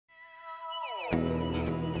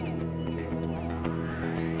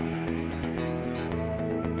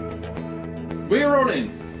We're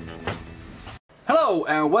rolling! Hello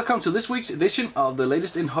and welcome to this week's edition of the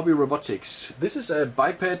latest in Hobby Robotics. This is a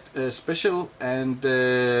biped special, and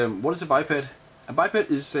what is a biped? A biped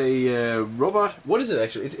is a robot. What is it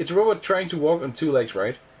actually? It's a robot trying to walk on two legs,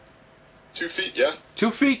 right? 2 feet, yeah.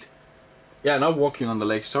 2 feet? Yeah, not walking on the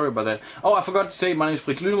legs, sorry about that. Oh, I forgot to say, my name is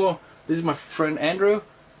Frits. This is my friend Andrew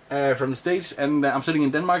from the States, and I'm sitting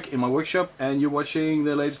in Denmark in my workshop, and you're watching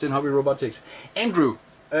the latest in Hobby Robotics. Andrew,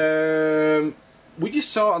 we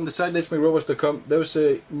just saw on the site letsmakerobots.com there was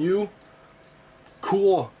a new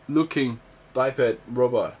cool looking biped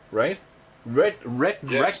robot, right? Red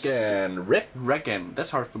Dragon.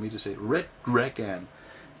 That's hard for me to say. Red Dragon.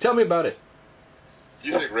 Tell me about it.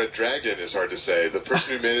 You think Red Dragon is hard to say. The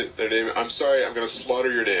person who made it, their name, I'm sorry, I'm going to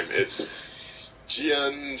slaughter your name. It's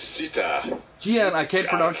Gian Sita. Gian, I can't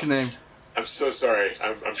pronounce your name. I'm so sorry.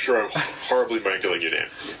 I'm sure I'm horribly mangling your name.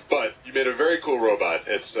 But you made a very cool robot.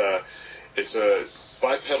 It's a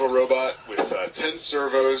bipedal robot with 10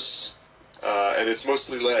 servos, and it's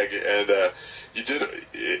mostly leg. And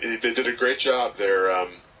they did a great job.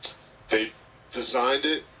 They designed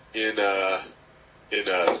it in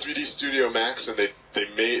 3D Studio Max, and they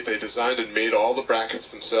designed and made all the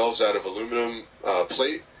brackets themselves out of aluminum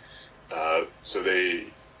plate. So they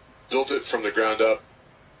built it from the ground up.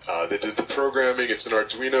 They did the programming. It's an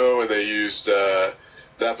Arduino, and they used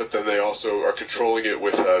that, but then they also are controlling it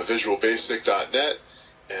with visualbasic.net,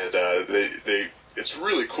 and it's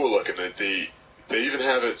really cool looking. They even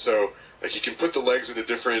have it so like you can put the legs into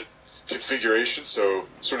different configurations, so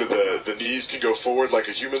sort of the knees can go forward like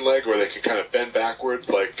a human leg, or they can kind of bend backward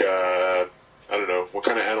like I don't know what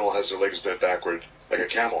kind of animal has their legs bent backward, like a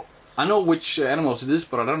camel. I know which animals it is,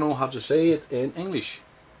 but I don't know how to say it in English.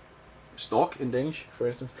 Stork in Danish, for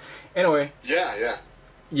instance. Anyway. Yeah.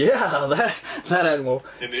 Yeah, that animal.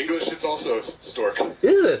 In English, it's also stork.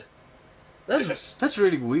 Is it? Yes. That's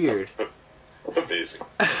really weird. Amazing.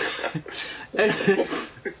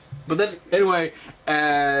 But that's anyway.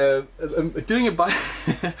 Doing a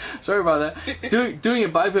sorry about that. Doing a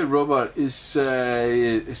biped robot is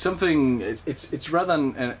something. It's rather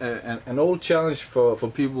an old challenge for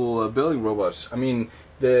people building robots. I mean,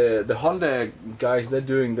 the Honda guys, they're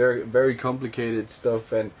doing their very complicated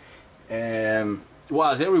stuff, and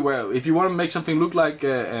well, it's everywhere. If you want to make something look like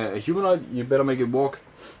a humanoid, you better make it walk.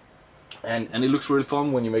 And it looks really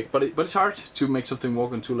fun when you make, but it's hard to make something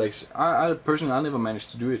walk on two legs. I personally, I never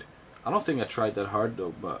managed to do it. I don't think I tried that hard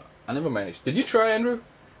though, but I never managed. Did you try, Andrew?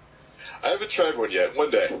 I haven't tried one yet. One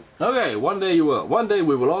day. Okay, one day you will. One day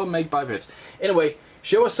we will all make bipeds. Anyway,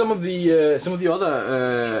 show us some of the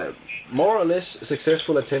other more or less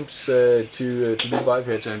successful attempts to do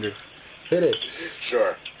bipeds, Andrew. Hit it.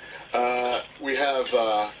 Sure. We have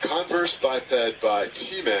Converse Biped by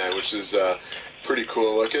T-Man, which is pretty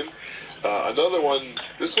cool looking. Another one,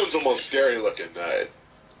 this one's almost scary looking.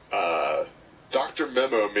 Dr.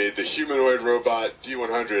 Memo made the humanoid robot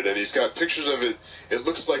D100, and he's got pictures of it. It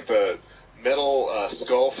looks like the metal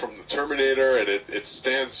skull from the Terminator, and it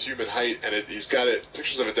stands human height, and he's got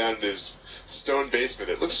pictures of it down in his stone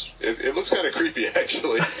basement. It looks kind of creepy,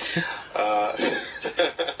 actually.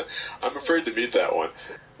 I'm afraid to meet that one.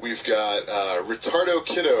 We've got Retardo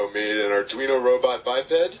Kiddo made an Arduino robot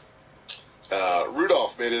biped.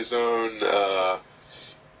 Rudolph made his own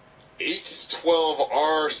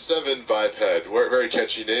 812R7 biped. Very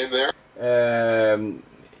catchy name there.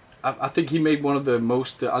 I think he made one of the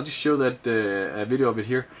most. I'll just show that video of it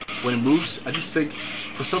here. When it moves, I just think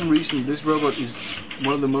for some reason this robot is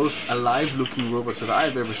one of the most alive-looking robots that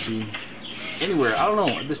I've ever seen anywhere. I don't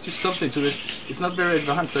know. There's just something to this. It's not very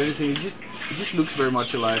advanced or anything. It just looks very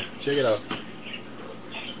much alive. Check it out.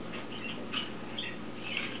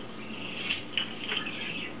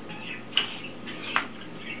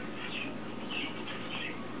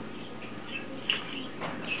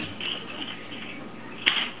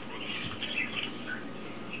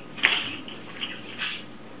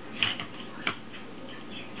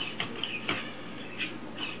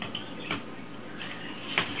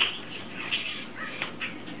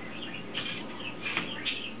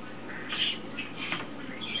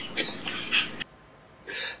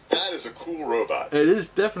 Cool robot. It is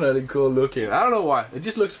definitely cool looking. I don't know why. It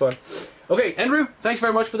just looks fun. Okay, Andrew, thanks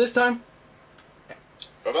very much for this time.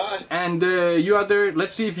 Bye-bye. And you out there,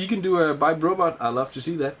 let's see if you can do a biped robot. I'd love to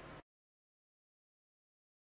see that.